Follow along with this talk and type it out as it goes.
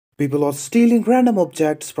People are stealing random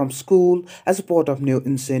objects from school as a part of new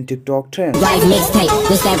insane TikTok trend. Life mixtape,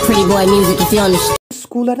 this that pretty boy music you feel on the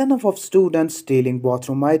School had enough of students stealing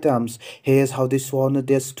bathroom items. Here's how they swarmed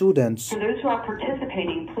their students. For those who are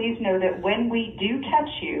participating, please know that when we do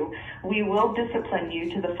catch you, we will discipline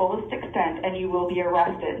you to the fullest extent and you will be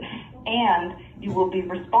arrested. And you will be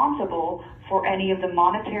responsible for any of the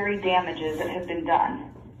monetary damages that have been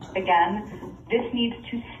done. Again, this needs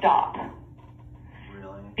to stop.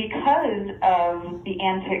 Because of the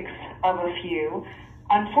antics of a few,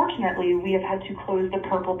 unfortunately, we have had to close the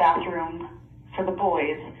purple bathroom for the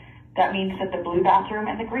boys. That means that the blue bathroom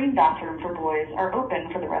and the green bathroom for boys are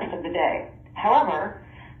open for the rest of the day. However,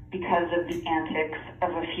 because of the antics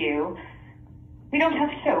of a few, we don't have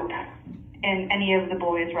soap in any of the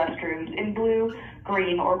boys' restrooms in blue,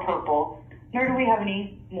 green, or purple, nor do we have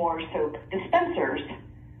any more soap dispensers.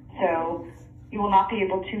 So you will not be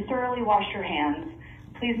able to thoroughly wash your hands.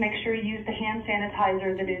 Please make sure you use the hand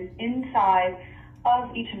sanitizer that is inside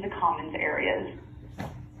of each of the commons areas.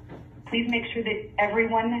 Please make sure that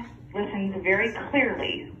everyone listens very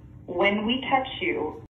clearly. When we catch you,